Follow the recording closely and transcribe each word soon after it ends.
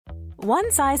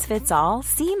One size fits all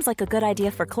seems like a good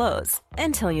idea for clothes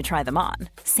until you try them on.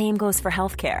 Same goes for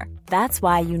healthcare. That's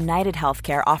why United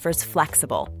Healthcare offers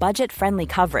flexible, budget-friendly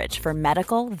coverage for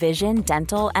medical, vision,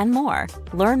 dental, and more.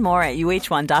 Learn more at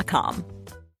uh1.com.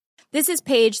 This is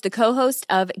Paige, the co-host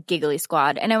of Giggly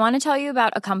Squad, and I want to tell you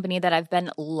about a company that I've been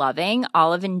loving,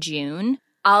 Olive and June.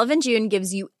 Olive and June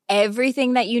gives you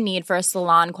everything that you need for a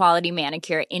salon-quality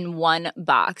manicure in one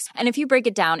box. And if you break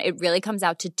it down, it really comes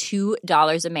out to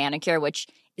 $2 a manicure, which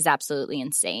is absolutely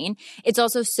insane. It's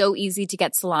also so easy to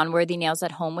get salon-worthy nails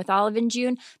at home with Olive and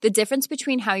June. The difference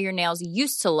between how your nails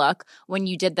used to look when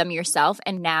you did them yourself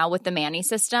and now with the Mani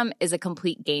system is a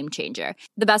complete game changer.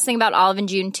 The best thing about Olive and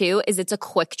June, too, is it's a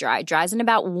quick dry. Dries in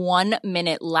about 1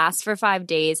 minute, lasts for 5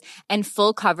 days, and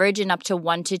full coverage in up to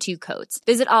 1 to 2 coats.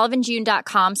 Visit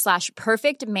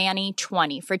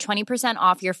oliveandjune.com/perfectmani20 for 20%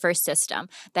 off your first system.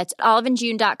 That's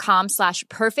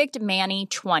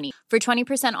oliveandjune.com/perfectmani20 for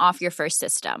 20% off your first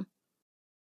system.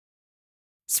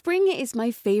 Spring is my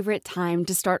favorite time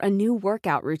to start a new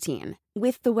workout routine.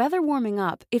 With the weather warming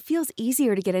up, it feels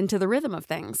easier to get into the rhythm of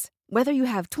things. Whether you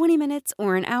have 20 minutes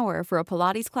or an hour for a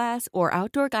Pilates class or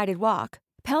outdoor guided walk,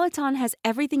 Peloton has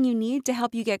everything you need to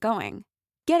help you get going.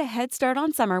 Get a head start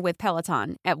on summer with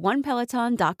Peloton at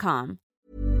onepeloton.com.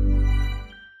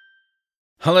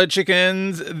 Hello,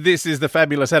 chickens. This is the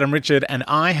fabulous Adam Richard, and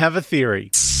I have a theory.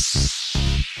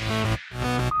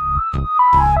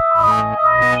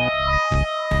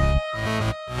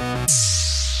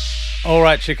 All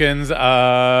right, chickens,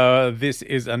 this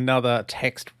is another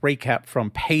text recap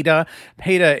from Peter.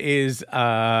 Peter is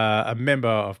a member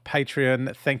of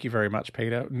Patreon. Thank you very much,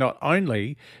 Peter, not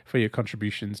only for your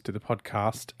contributions to the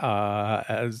podcast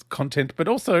as content, but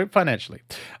also financially.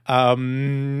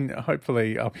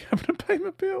 Hopefully I'll be able to pay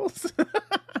my bills.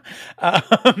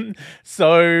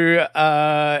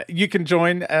 So you can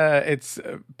join. It's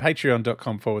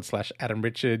patreon.com/Adam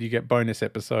Richard. You get bonus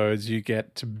episodes. You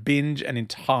get to binge an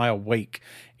entire week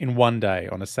in one day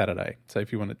on a Saturday. So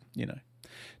if you want to,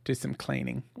 do some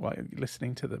cleaning while you're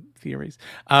listening to the theories,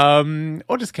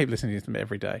 or just keep listening to them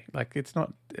every day. Like, it's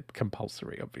not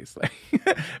compulsory, obviously,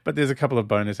 but there's a couple of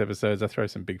bonus episodes. I throw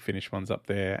some Big Finish ones up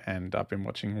there, and I've been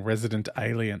watching Resident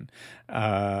Alien.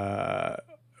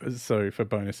 So for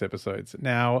bonus episodes.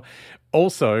 Now,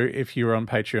 also, if you're on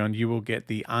Patreon, you will get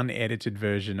the unedited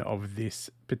version of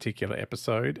this particular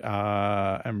episode,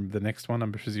 and the next one,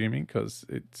 I'm presuming, because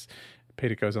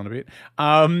Peter goes on a bit.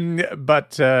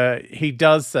 But he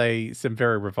does say some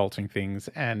very revolting things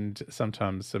and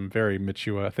sometimes some very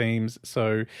mature themes.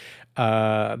 So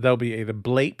they'll be either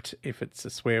bleeped if it's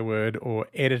a swear word or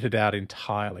edited out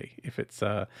entirely if it's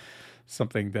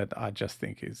something that I just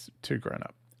think is too grown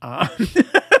up.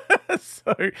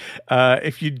 So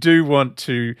if you do want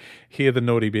to hear the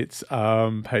naughty bits,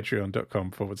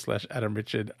 patreon.com/Adam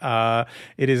Richard.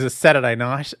 It is a Saturday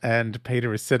night and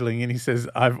Peter is settling in. He says,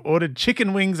 I've ordered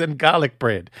chicken wings and garlic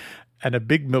bread and a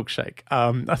big milkshake.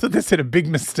 I thought they said a big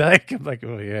mistake. I'm like,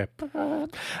 oh, yeah.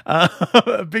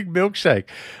 A big milkshake.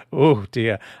 Oh,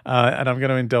 dear. And I'm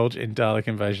going to indulge in Dalek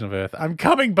Invasion of Earth. I'm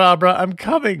coming, Barbara. I'm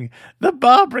coming. The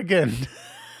Barbrigan.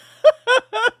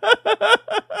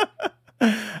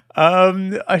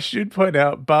 I should point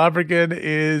out, Barbrigan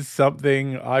is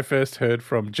something I first heard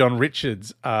from John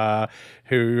Richards,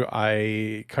 who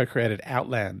I co-created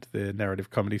Outland, the narrative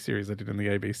comedy series I did on the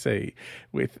ABC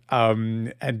with.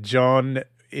 And John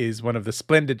is one of the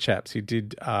Splendid Chaps. He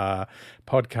did a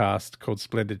podcast called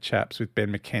Splendid Chaps with Ben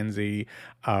McKenzie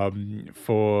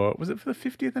was it for the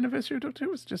 50th anniversary of Doctor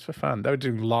Who? It was just for fun. They were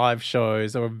doing live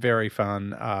shows. They were very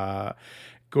fun.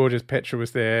 Gorgeous Petra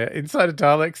was there, Inside a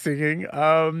Dalek singing.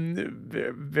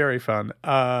 Very fun.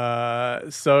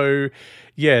 So,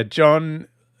 yeah, John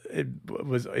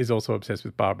is also obsessed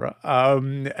with Barbara.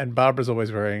 And Barbara's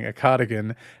always wearing a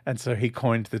cardigan, and so he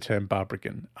coined the term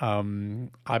Barbrigan,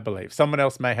 I believe. Someone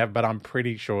else may have, but I'm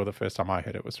pretty sure the first time I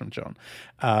heard it was from John.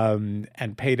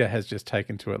 And Peter has just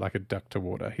taken to it like a duck to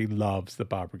water. He loves the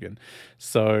Barbrigan.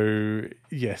 So,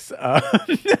 yes.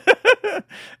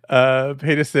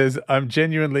 Peter says, I'm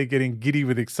genuinely getting giddy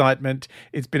with excitement.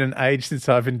 It's been an age since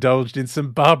I've indulged in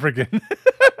some Barbrigan.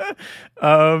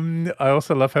 I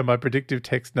also love how my predictive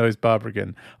text knows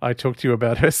Barbrigan. I talk to you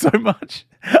about her so much.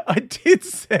 I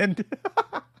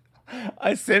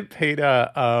sent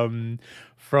Peter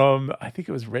from, I think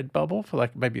it was Redbubble for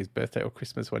like maybe his birthday or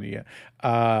Christmas one year.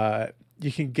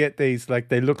 You can get these, like,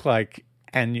 they look like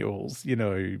annuals,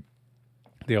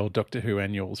 the old Doctor Who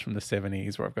annuals from the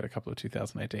 70s, where I've got a couple of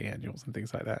 2018 annuals and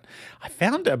things like that. I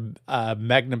found a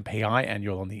Magnum PI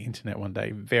annual on the internet one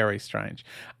day. Very strange.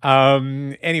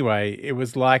 Anyway, it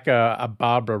was like a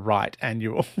Barbara Wright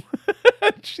annual.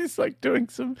 She's like doing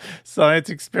some science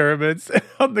experiments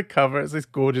on the cover. It's this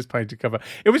gorgeous painted cover.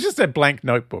 It was just a blank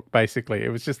notebook, basically. It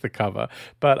was just the cover.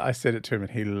 But I said it to him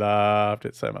and he loved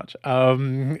it so much.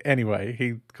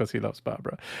 Anyway, because he loves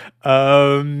Barbara.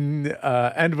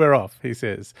 And we're off, he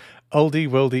says. Oldie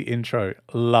worldy intro.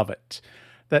 Love it.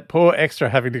 That poor extra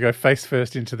having to go face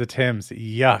first into the Thames.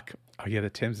 Yuck. Oh, yeah,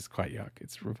 the Thames is quite yuck.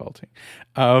 It's revolting.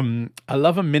 I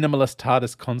love a minimalist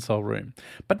TARDIS console room,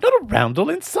 but not a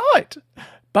roundel in sight.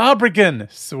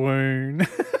 Barbrigan, swoon.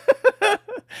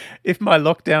 If my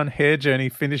lockdown hair journey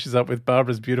finishes up with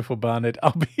Barbara's beautiful barnet,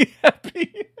 I'll be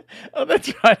happy. Oh,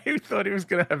 that's right. He thought he was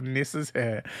going to have Nissa's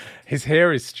hair. His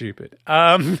hair is stupid.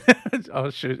 Oh,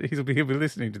 shoot. He'll be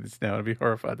listening to this now and be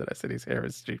horrified that I said his hair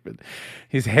is stupid.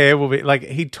 His hair will be like,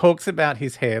 he talks about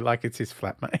his hair like it's his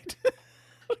flatmate.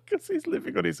 Because he's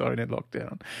living on his own in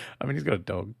lockdown. I mean, he's got a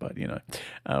dog, but, you know,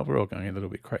 we're all going a little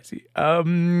bit crazy.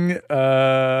 The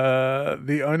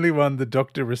only one the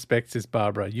doctor respects is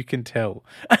Barbara. You can tell.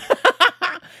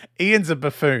 Ian's a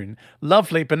buffoon.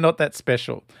 Lovely, but not that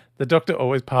special. The doctor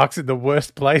always parks in the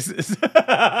worst places.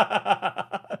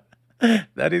 That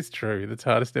is true. The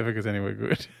TARDIS never goes anywhere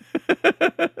good.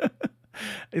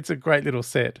 It's a great little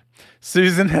set.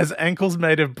 Susan has ankles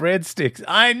made of breadsticks.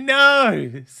 I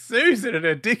know! Susan and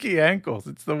her dicky ankles.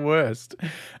 It's the worst.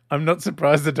 I'm not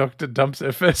surprised the doctor dumps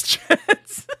her first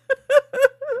chance.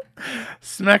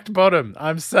 Smacked bottom.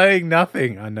 I'm saying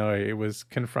nothing. I know, it was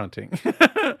confronting.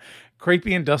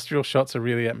 Creepy industrial shots are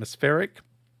really atmospheric.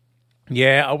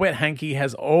 Yeah, a wet hanky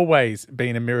has always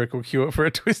been a miracle cure for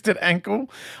a twisted ankle.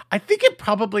 I think it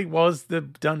probably was the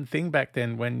done thing back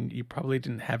then when you probably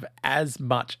didn't have as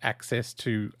much access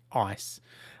to ice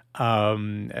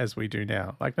as we do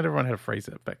now. Like, not everyone had a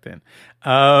freezer back then.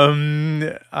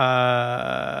 That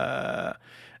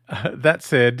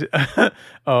said,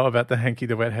 about the hanky,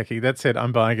 the wet hanky. That said,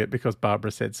 I'm buying it because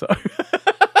Barbara said so.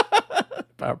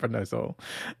 Barbara knows all.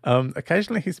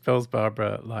 Occasionally he spells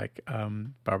Barbara like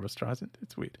Barbara Streisand.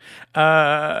 It's weird.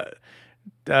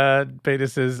 Peter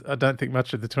says, I don't think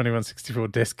much of the 2164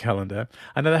 desk calendar.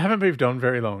 I know they haven't moved on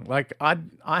very long. Like,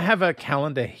 I have a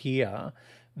calendar here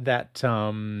that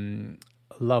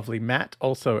lovely Matt,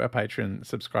 also a Patreon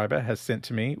subscriber, has sent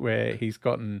to me, where he's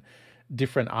gotten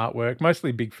different artwork,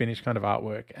 mostly Big Finish kind of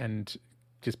artwork, and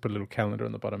just put a little calendar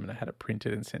on the bottom, and I had it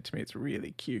printed and sent to me. It's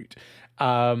really cute.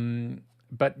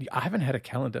 But I haven't had a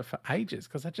calendar for ages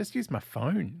because I just use my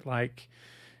phone. Like,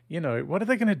 you know, what are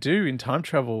they going to do in time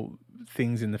travel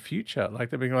things in the future? Like,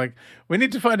 they're being like, we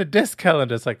need to find a desk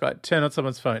calendar. It's like, turn on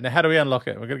someone's phone. Now, how do we unlock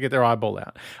it? We're going to get their eyeball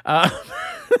out.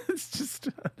 It's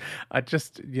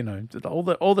just, you know, all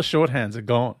the shorthands are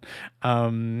gone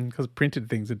because printed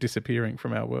things are disappearing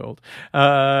from our world.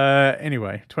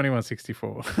 Anyway,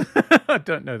 2164. I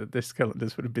don't know that this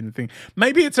calendars would have been the thing.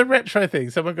 Maybe it's a retro thing.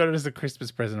 Someone got it as a Christmas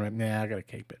present. I went, nah, I got to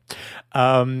keep it.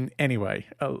 Anyway,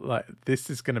 this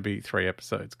is going to be 3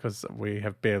 episodes because we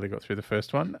have barely got through the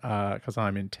first one because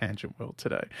I'm in Tangent World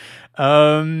today.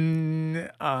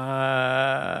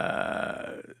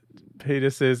 Peter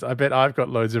says, I bet I've got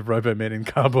loads of Robomen in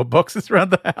cardboard boxes around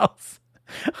the house.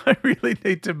 I really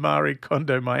need to Marie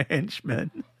Kondo my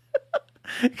henchmen.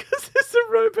 Because there's a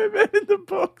Roboman in the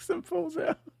box and falls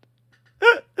out.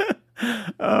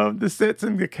 The sets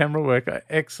and the camera work are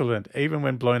excellent, even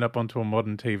when blown up onto a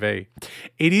modern TV.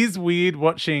 It is weird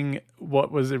watching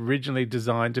what was originally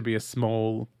designed to be a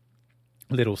small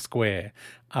little square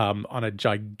on a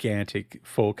gigantic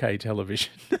 4K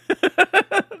television.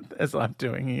 As I'm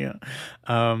doing here.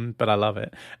 But I love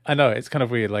it. I know, it's kind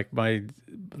of weird. Like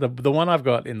the one I've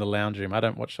got in the lounge room, I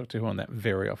don't watch Doctor Who on that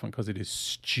very often because it is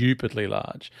stupidly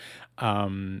large.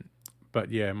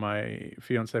 But yeah, my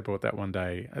fiance bought that one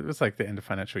day. It was like the end of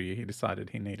financial year. He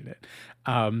decided he needed it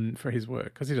for his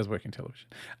work because he does work in television.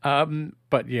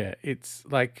 But yeah, it's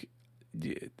like,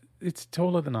 it's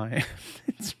taller than I am.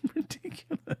 It's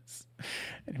ridiculous.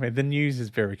 Anyway, the news is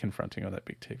very confronting on that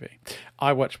big TV.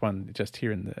 I watch one just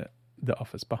here in the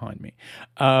office behind me.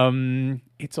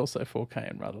 It's also 4K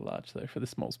and rather large, though, for the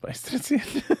small space that it's in.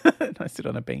 And I sit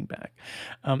on a beanbag.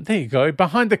 There you go,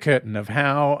 behind the curtain of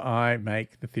how I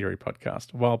make the Theory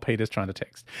podcast while Peter's trying to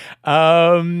text.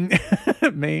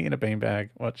 Me in a beanbag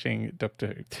watching Doctor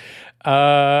Who.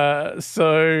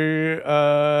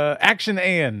 Action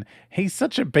Ian. He's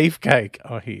such a beefcake.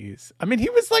 Oh, he is. I mean, he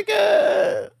was like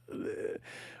a...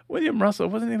 William Russell,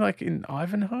 wasn't he like in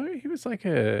Ivanhoe? He was like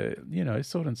a, you know,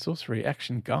 sword and sorcery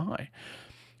action guy.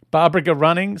 Barbara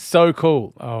running, so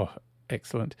cool. Oh,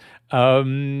 excellent.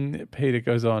 Peter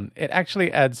goes on. It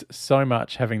actually adds so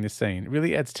much having this scene. It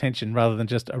really adds tension rather than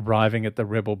just arriving at the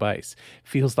rebel base.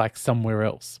 Feels like somewhere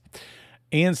else.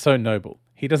 Ian's so noble.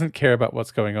 He doesn't care about what's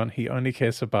going on. He only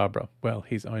cares for Barbara. Well,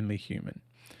 he's only human.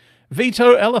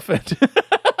 Veto elephant.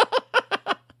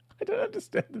 I don't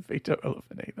understand the veto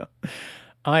elephant either.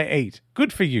 I eat.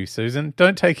 Good for you, Susan.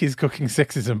 Don't take his cooking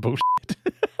sexism bullshit.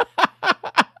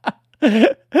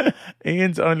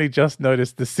 Ian's only just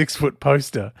noticed the 6-foot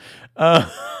poster.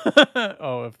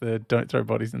 Of the don't throw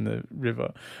bodies in the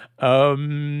river.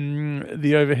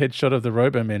 The overhead shot of the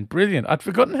Roboman. Brilliant. I'd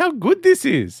forgotten how good this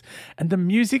is. And the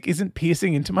music isn't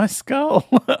piercing into my skull.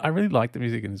 I really like the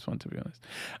music in this one, to be honest.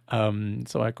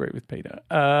 So I agree with Peter.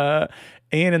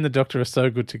 Ian and the Doctor are so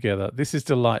good together. This is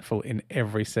delightful in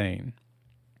every scene.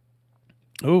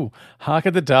 Ooh, hark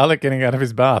at the Dalek getting out of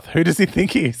his bath. Who does he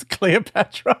think he is?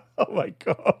 Cleopatra? Oh my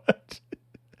God.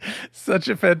 Such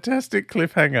a fantastic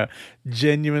cliffhanger.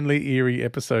 Genuinely eerie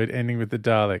episode ending with the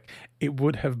Dalek. It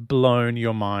would have blown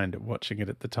your mind watching it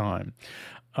at the time.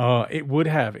 Oh, it would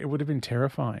have. It would have been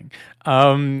terrifying.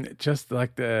 Just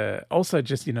like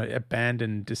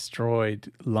abandoned,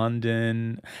 destroyed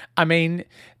London. I mean,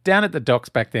 down at the docks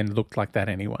back then looked like that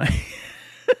anyway.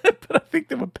 But I think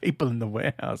there were people in the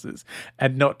warehouses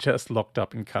and not just locked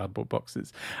up in cardboard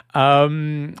boxes. All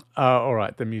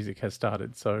right, the music has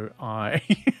started, so I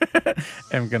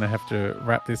am going to have to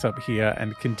wrap this up here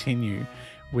and continue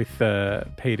with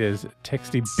Peter's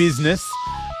texty business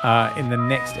in the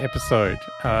next episode.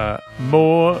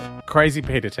 More Crazy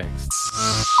Peter texts.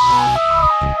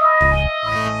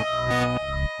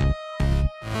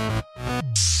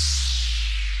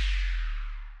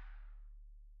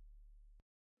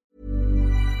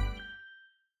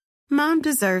 Mom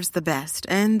deserves the best,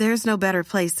 and there's no better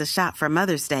place to shop for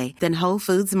Mother's Day than Whole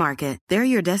Foods Market. They're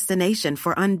your destination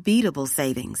for unbeatable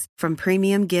savings, from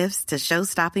premium gifts to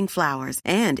show-stopping flowers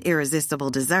and irresistible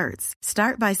desserts.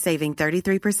 Start by saving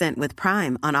 33% with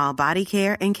Prime on all body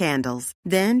care and candles.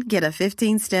 Then get a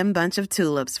 15-stem bunch of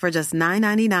tulips for just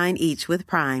 $9.99 each with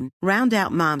Prime. Round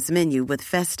out Mom's menu with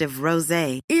festive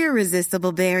rosé,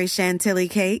 irresistible berry chantilly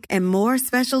cake, and more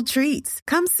special treats.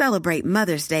 Come celebrate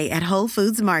Mother's Day at Whole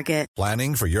Foods Market.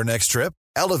 Planning for your next trip?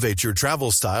 Elevate your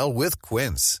travel style with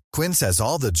Quince. Quince has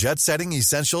all the jet-setting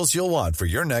essentials you'll want for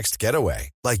your next getaway,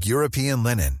 like European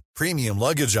linen, premium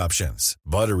luggage options,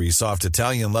 buttery soft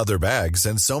Italian leather bags,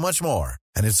 and so much more.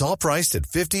 And it's all priced at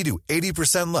 50 to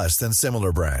 80% less than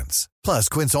similar brands. Plus,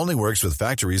 Quince only works with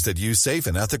factories that use safe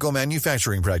and ethical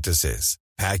manufacturing practices.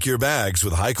 Pack your bags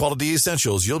with high-quality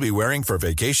essentials you'll be wearing for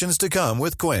vacations to come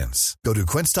with Quince. Go to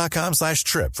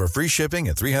quince.com/trip for free shipping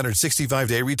and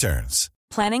 365-day returns.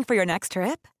 Planning for your next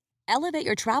trip? Elevate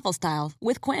your travel style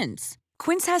with Quince.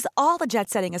 Quince has all the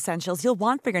jet-setting essentials you'll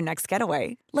want for your next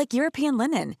getaway, like European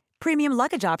linen, premium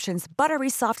luggage options, buttery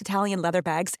soft Italian leather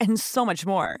bags, and so much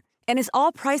more. And is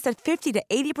all priced at 50 to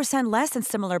 80% less than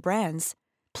similar brands.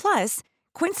 Plus,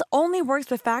 Quince only works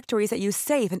with factories that use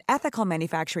safe and ethical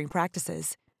manufacturing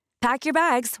practices. Pack your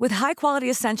bags with high-quality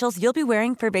essentials you'll be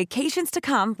wearing for vacations to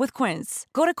come with Quince.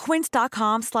 Go to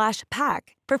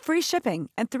quince.com/pack for free shipping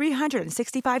and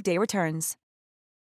 365-day returns.